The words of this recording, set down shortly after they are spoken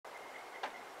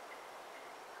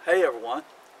Hey everyone,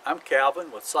 I'm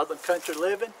Calvin with Southern Country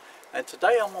Living, and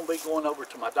today I'm going to be going over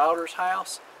to my daughter's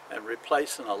house and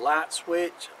replacing a light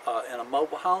switch in a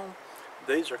mobile home.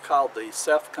 These are called the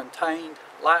self-contained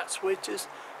light switches,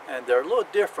 and they're a little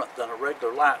different than a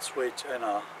regular light switch in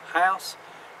a house.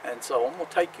 And so I'm going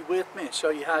to take you with me and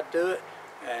show you how to do it,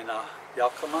 and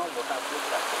y'all come on, we'll have a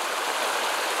look at it.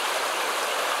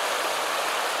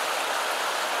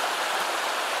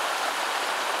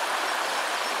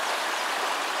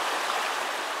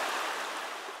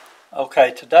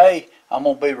 Okay, today I'm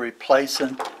going to be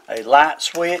replacing a light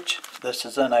switch. This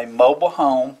is in a mobile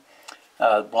home.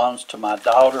 It belongs to my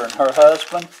daughter and her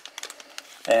husband.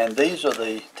 And these are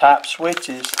the type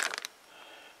switches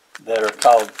that are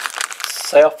called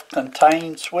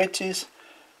self-contained switches.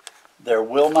 There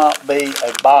will not be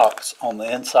a box on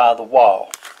the inside of the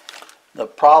wall. The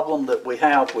problem that we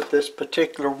have with this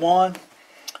particular one,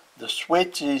 the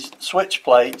switch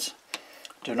plates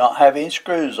do not have any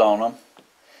screws on them.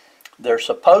 They're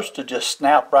supposed to just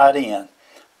snap right in,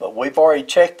 but we've already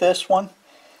checked this one,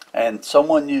 and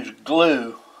someone used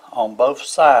glue on both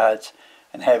sides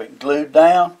and have it glued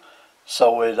down,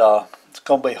 so it's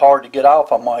going to be hard to get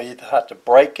off. I'm going to either have to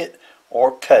break it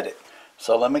or cut it.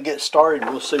 So let me get started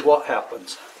and we'll see what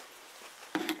happens.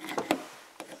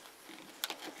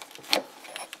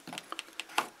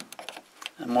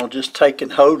 I'm going to just take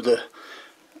and hold the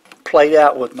plate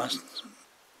out with my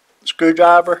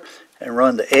screwdriver and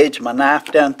run the edge of my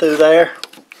knife down through there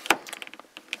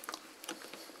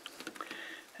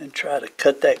and try to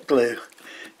cut that glue.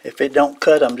 If it don't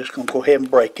cut, I'm just going to go ahead and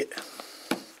break it.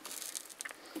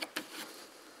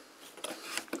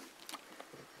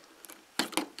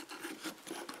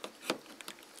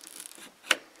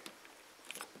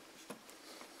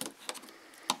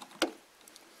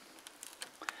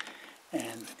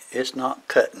 And it's not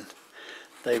cutting.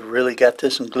 They've really got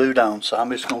this one glued on, so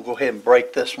I'm just going to go ahead and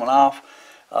break this one off.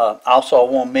 Also, I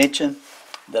want to mention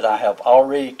that I have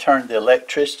already turned the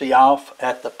electricity off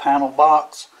at the panel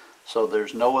box, so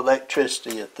there's no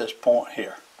electricity at this point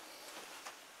here.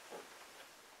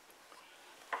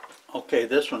 Okay,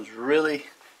 this one's really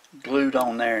glued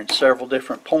on there in several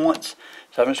different points,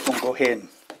 so I'm just going to go ahead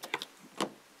and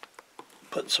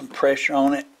put some pressure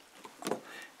on it,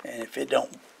 and if it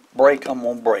don't break, I'm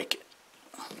going to break it.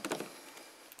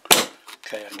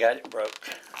 Okay, I got it broke.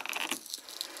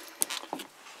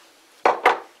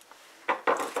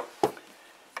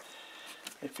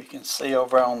 If you can see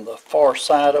over on the far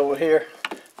side over here,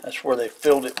 that's where they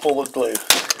filled it full of glue.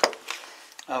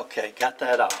 Okay, got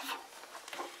that off.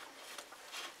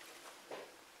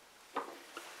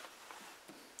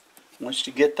 Once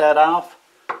you get that off,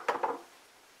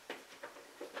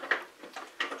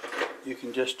 you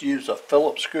can just use a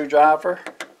Phillips screwdriver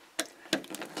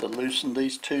to loosen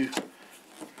these two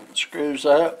screws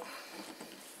up.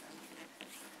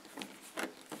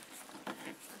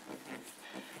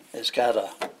 It's got a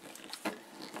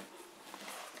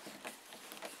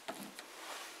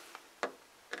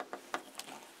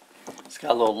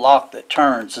little lock that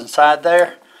turns inside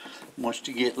there. Once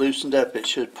you get loosened up, it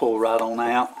should pull right on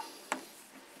out.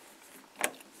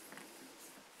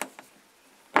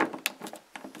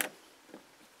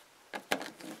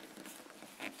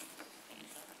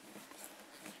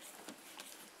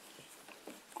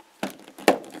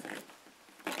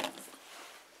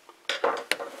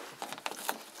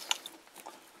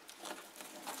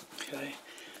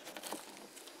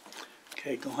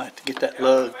 Okay, gonna have to get that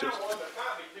lug to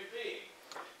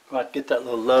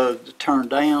little lug to turn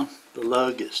down. The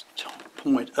lug is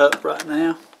pointed up right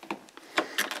now.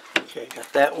 Okay,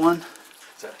 got that one.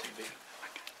 Is that too big?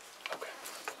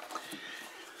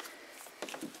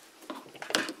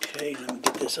 Okay, let me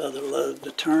get this other lug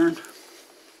to turn.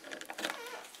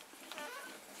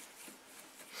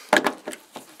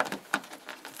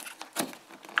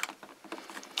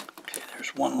 Okay,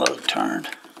 there's one lug turned.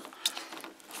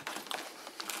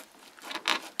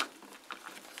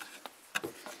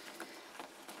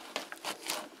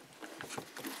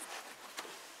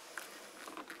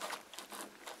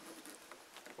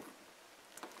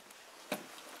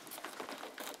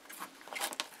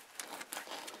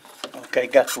 Okay,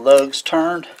 got the lugs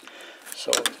turned,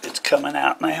 so it's coming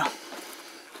out now.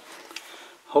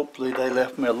 Hopefully they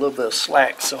left me a little bit of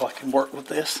slack so I can work with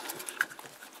this.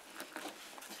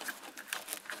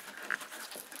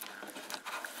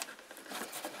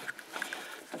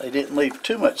 They didn't leave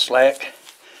too much slack,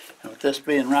 and with this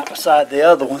being right beside the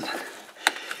other one,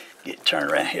 get it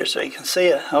turned around here so you can see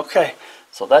it. Okay,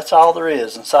 so that's all there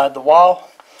is inside the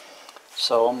wall.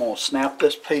 So I'm going to snap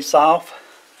this piece off,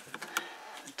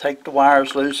 take the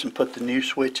wires loose, and put the new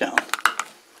switch on.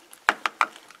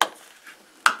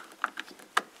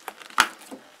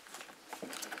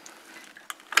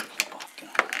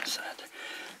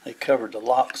 covered the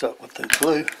locks up with the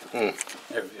glue. There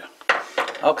we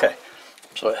go. Okay,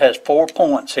 so it has 4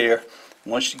 points here.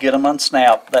 Once you get them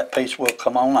unsnapped, that piece will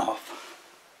come on off.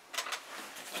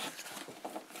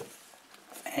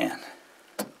 And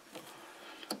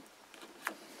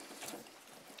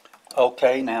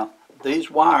okay, now these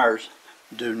wires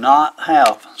do not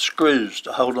have screws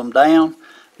to hold them down.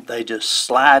 They just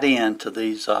slide into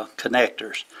these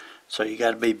connectors. So you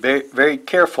got to be very, very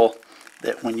careful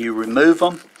that when you remove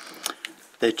them,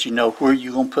 that you know where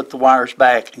you're going to put the wires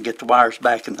back and get the wires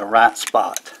back in the right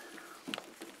spot.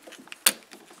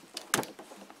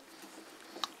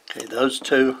 Okay, those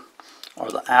two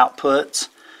are the outputs,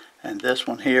 and this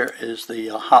one here is the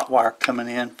hot wire coming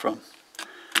in from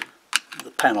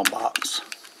the panel box.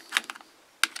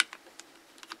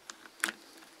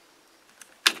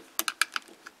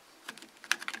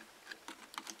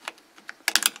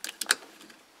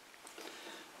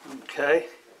 Okay,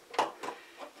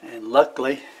 and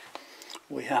luckily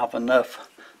we have enough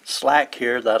slack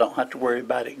here that I don't have to worry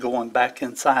about it going back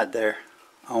inside there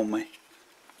on me.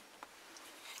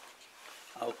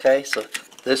 Okay, so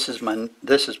this is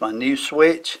my new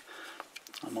switch.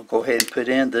 I'm gonna go ahead and put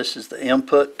in. This is the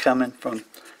input coming from the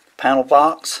panel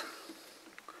box.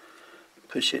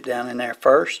 Push it down in there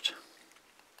first.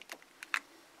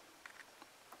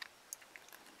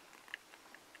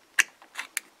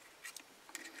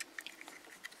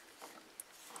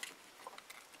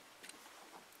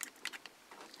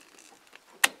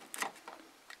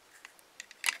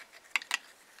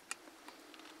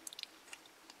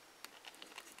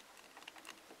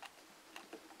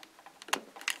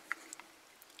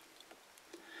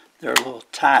 They're a little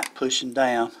tight pushing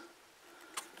down.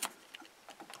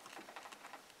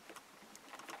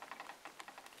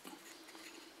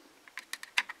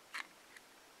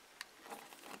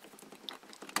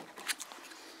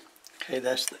 Okay,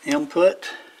 that's the input.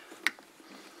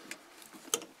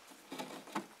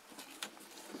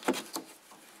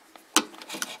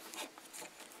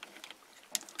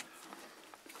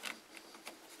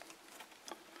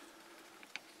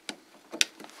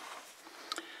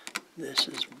 This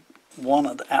is one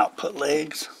of the output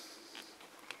legs.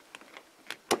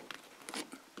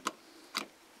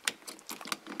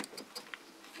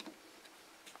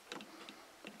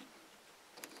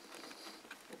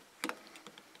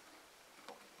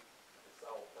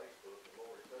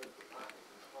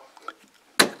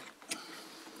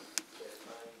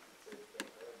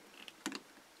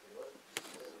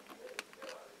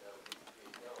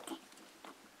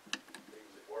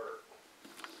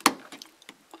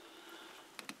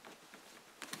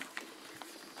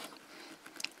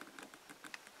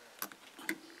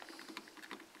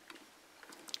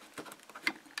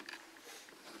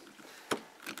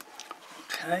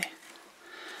 Okay,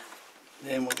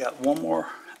 then we got one more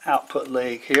output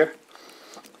leg here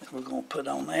that we're going to put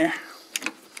on there.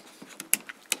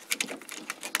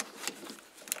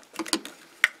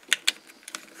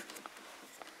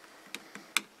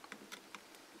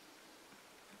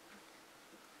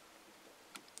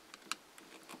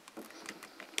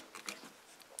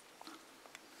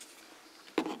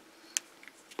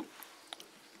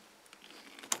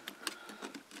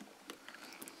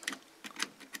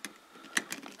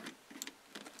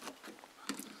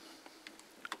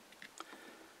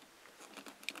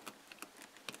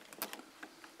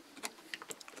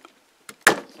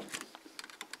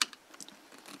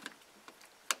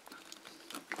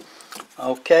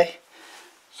 Okay,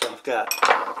 so I've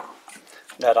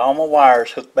got all my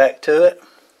wires hooked back to it.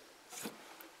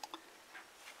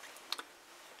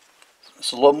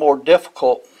 It's a little more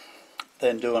difficult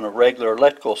than doing a regular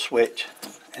electrical switch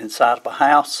inside of a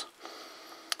house.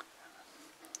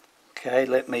 Okay,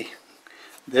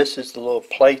 this is the little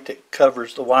plate that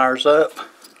covers the wires up.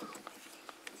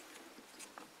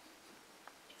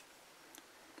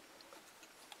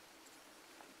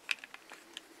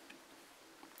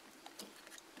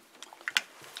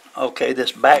 Okay,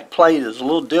 this back plate is a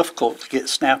little difficult to get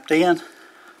snapped in,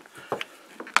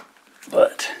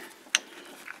 but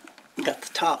got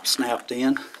the top snapped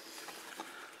in.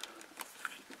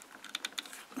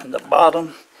 And the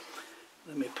bottom,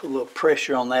 let me put a little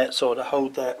pressure on that so it'll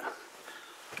hold that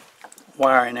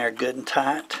wire in there good and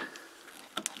tight.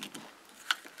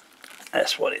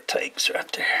 That's what it takes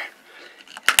right there.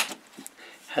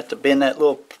 Have to bend that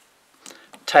little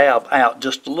tab out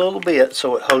just a little bit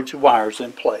so it holds your wires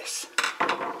in place.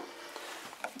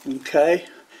 Okay,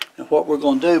 and what we're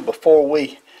going to do before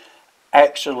we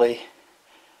actually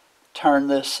turn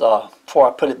this, before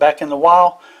I put it back in the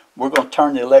wall, we're going to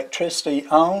turn the electricity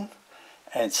on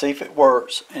and see if it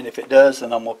works, and if it does,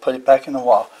 then I'm going to put it back in the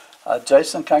wall.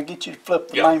 Jason, can I get you to flip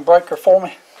the main breaker for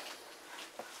me?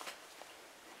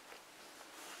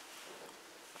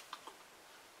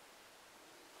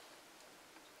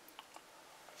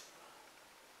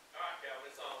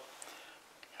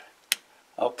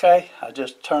 Okay, I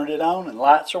just turned it on and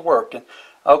lights are working.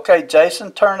 Okay,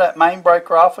 Jason, turn that main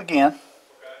breaker off again.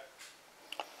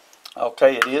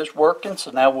 Okay, it is working, so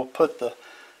now we'll put the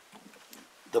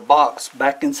box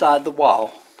back inside the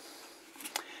wall.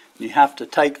 You have to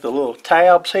take the little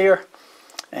tabs here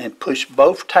and push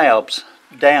both tabs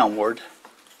downward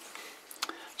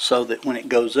so that when it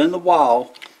goes in the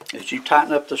wall, as you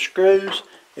tighten up the screws,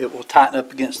 it will tighten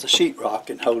up against the sheetrock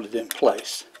and hold it in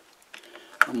place.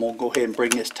 I'm going to go ahead and bring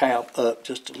this tab up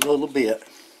just a little bit.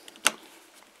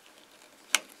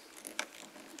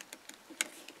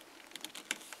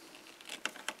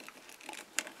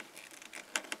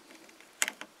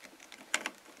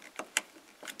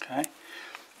 Okay,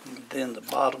 and then the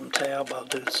bottom tab, I'll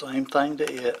do the same thing to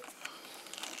it.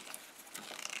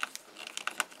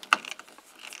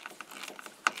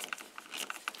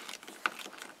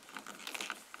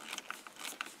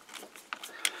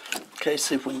 Okay,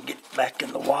 see if we can get back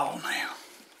in the wall now.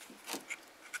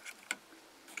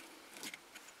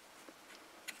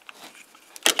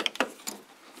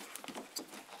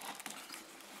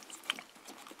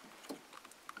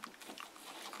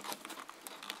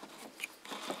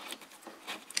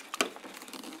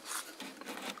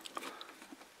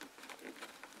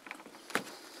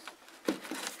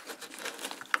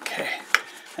 Okay,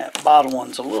 that bottom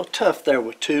one's a little tough there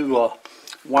with two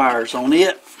wires on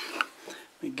it.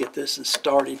 Let me get this and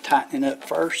started tightening up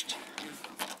first.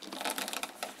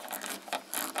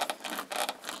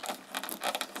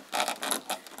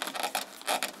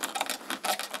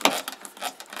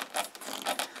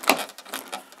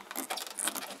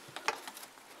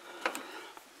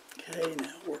 Okay, now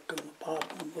work on the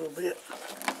bottom a little bit.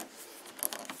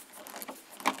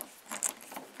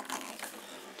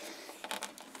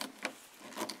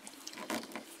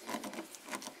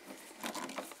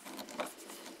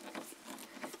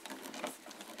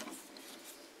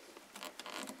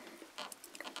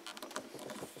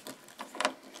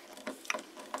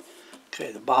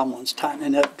 Okay, the bottom one's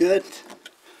tightening up good.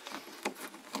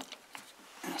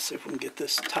 Let's see if we can get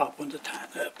this top one to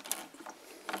tighten up.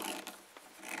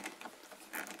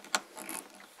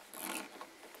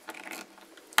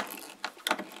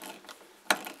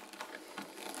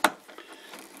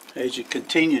 As you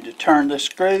continue to turn this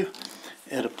screw,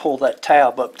 it'll pull that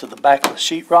tab up to the back of the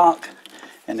sheetrock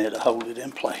and it'll hold it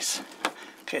in place.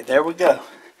 Okay, there we go.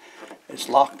 It's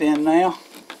locked in now.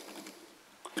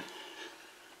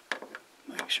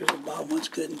 Make sure the bottom one's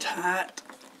good and tight.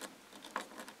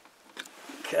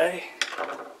 Okay.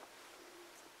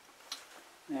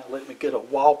 Now let me get a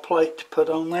wall plate to put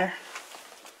on there.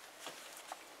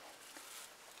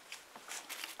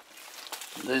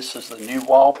 This is the new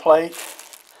wall plate.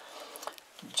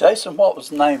 Jason, what was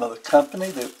the name of the company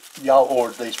that y'all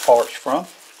ordered these parts from?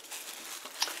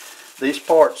 These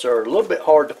parts are a little bit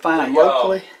hard to find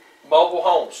locally. Mobile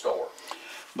Home Store.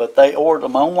 But they ordered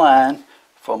them online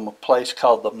from a place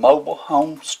called the Mobile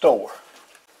Home Store.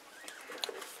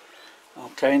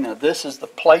 Okay, now this is the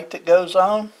plate that goes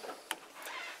on,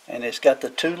 and it's got the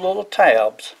two little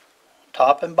tabs,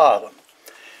 top and bottom.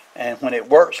 And when it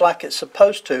works like it's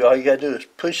supposed to, all you got to do is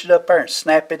push it up there and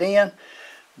snap it in.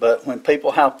 But when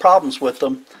people have problems with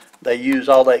them, they use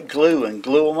all that glue and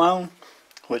glue them on,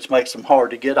 which makes them hard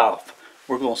to get off.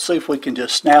 We're going to see if we can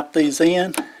just snap these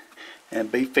in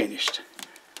and be finished.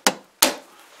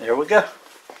 There we go.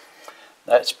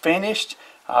 That's finished.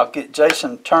 I'll get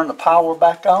Jason to turn the power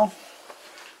back on.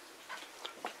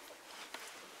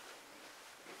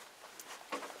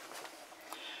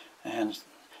 And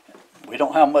we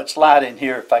don't have much light in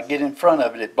here. If I get in front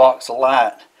of it, it blocks the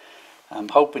light. I'm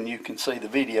hoping you can see the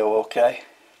video okay.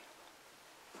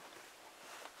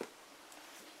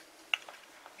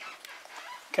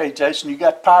 Okay, Jason, you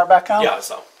got the power back on? Yeah,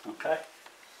 so. Okay.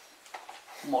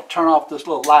 I'm going to turn off this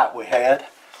little light we had.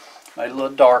 Made it a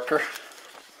little darker.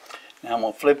 Now I'm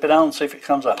going to flip it on and see if it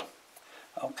comes on.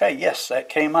 Okay, yes, that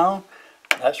came on.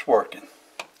 That's working.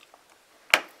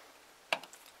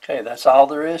 Okay, that's all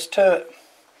there is to it.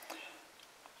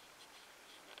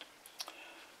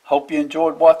 Hope you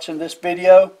enjoyed watching this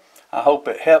video. I hope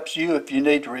it helps you if you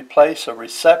need to replace a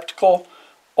receptacle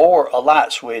or a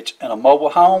light switch in a mobile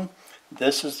home.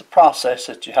 This is the process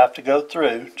that you have to go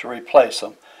through to replace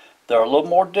them. They're a little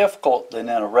more difficult than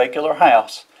in a regular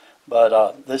house,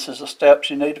 but this is the steps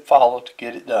you need to follow to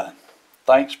get it done.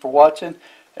 Thanks for watching.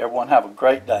 Everyone have a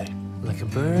great day. Like a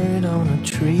bird on a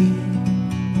tree,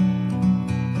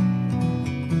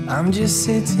 I'm just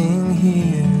sitting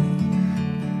here.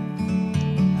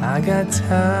 I got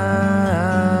time,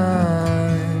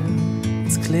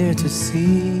 it's clear to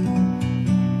see.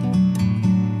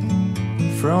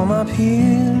 From up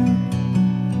here